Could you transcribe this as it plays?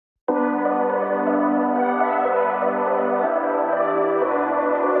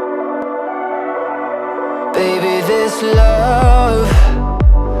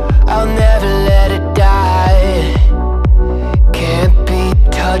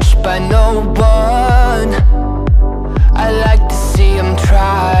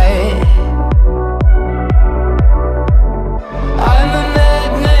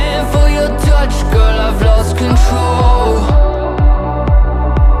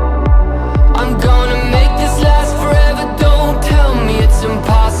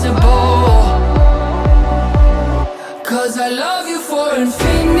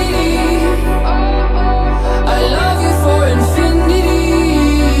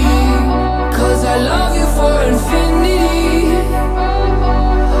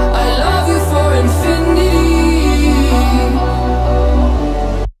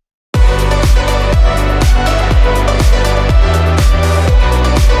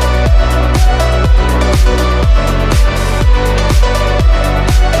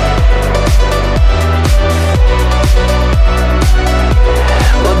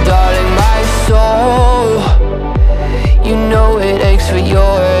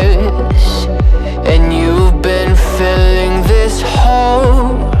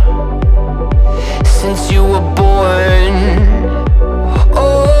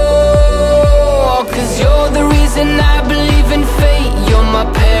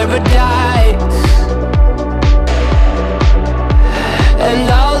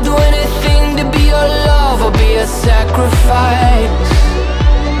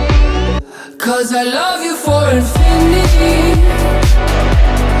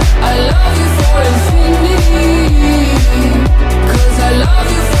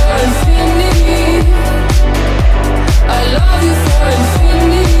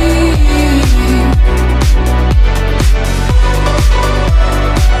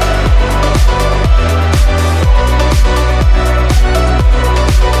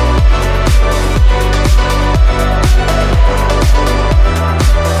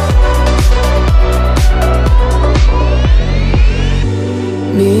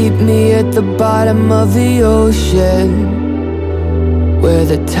Meet me at the bottom of the ocean, where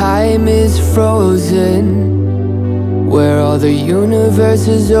the time is frozen, where all the universe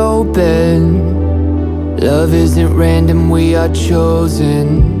is open. Love isn't random, we are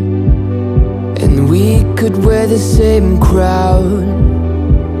chosen. And we could wear the same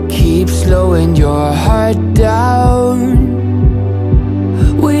crown, keep slowing your heart down.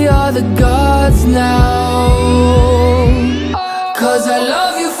 We are the gods now. 'Cause I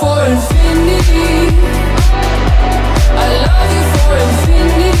love you for infinity, I love you for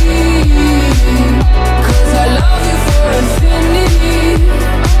infinity. 'Cause I love you for infinity,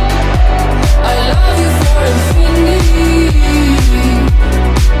 I love you for infinity.